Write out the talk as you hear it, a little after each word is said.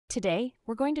Today,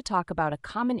 we're going to talk about a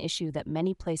common issue that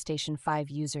many PlayStation 5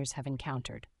 users have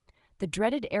encountered, the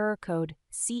dreaded error code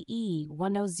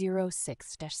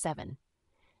CE-1006-7.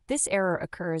 This error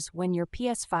occurs when your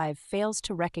PS5 fails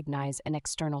to recognize an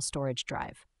external storage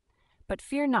drive. But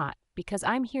fear not, because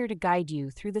I'm here to guide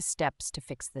you through the steps to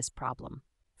fix this problem.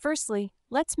 Firstly,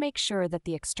 let's make sure that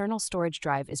the external storage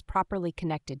drive is properly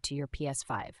connected to your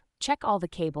PS5. Check all the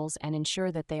cables and ensure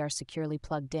that they are securely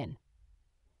plugged in.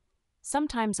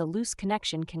 Sometimes a loose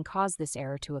connection can cause this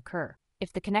error to occur.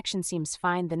 If the connection seems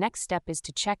fine, the next step is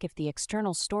to check if the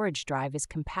external storage drive is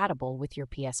compatible with your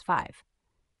PS5.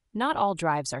 Not all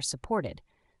drives are supported,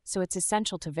 so it's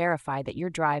essential to verify that your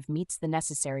drive meets the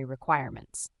necessary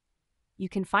requirements. You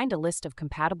can find a list of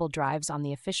compatible drives on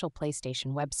the official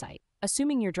PlayStation website.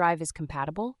 Assuming your drive is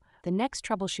compatible, the next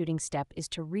troubleshooting step is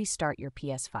to restart your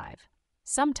PS5.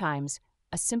 Sometimes,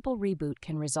 a simple reboot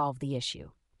can resolve the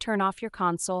issue. Turn off your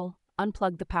console,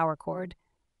 unplug the power cord,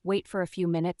 wait for a few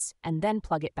minutes, and then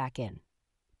plug it back in.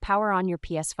 Power on your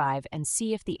PS5 and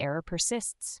see if the error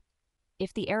persists.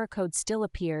 If the error code still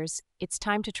appears, it's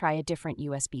time to try a different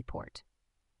USB port.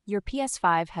 Your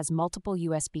PS5 has multiple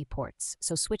USB ports,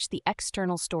 so switch the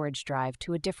external storage drive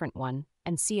to a different one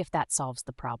and see if that solves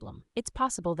the problem. It's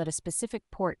possible that a specific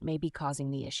port may be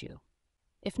causing the issue.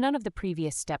 If none of the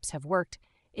previous steps have worked,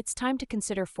 it's time to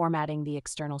consider formatting the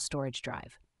external storage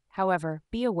drive. However,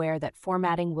 be aware that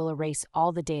formatting will erase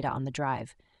all the data on the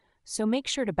drive, so make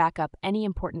sure to back up any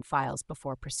important files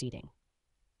before proceeding.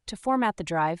 To format the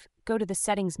drive, go to the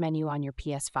Settings menu on your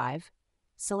PS5,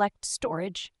 select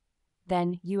Storage,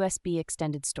 then USB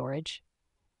Extended Storage,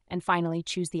 and finally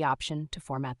choose the option to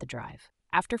format the drive.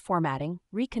 After formatting,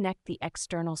 reconnect the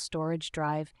external storage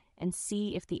drive and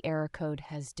see if the error code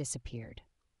has disappeared.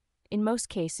 In most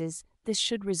cases, this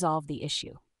should resolve the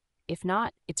issue. If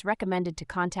not, it's recommended to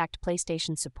contact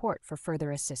PlayStation support for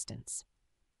further assistance.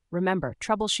 Remember,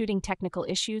 troubleshooting technical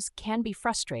issues can be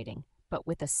frustrating, but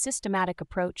with a systematic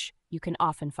approach, you can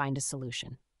often find a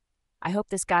solution. I hope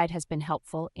this guide has been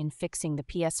helpful in fixing the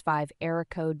PS5 error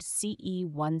code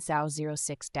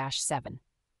CE-1006-7.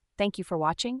 Thank you for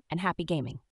watching and happy gaming.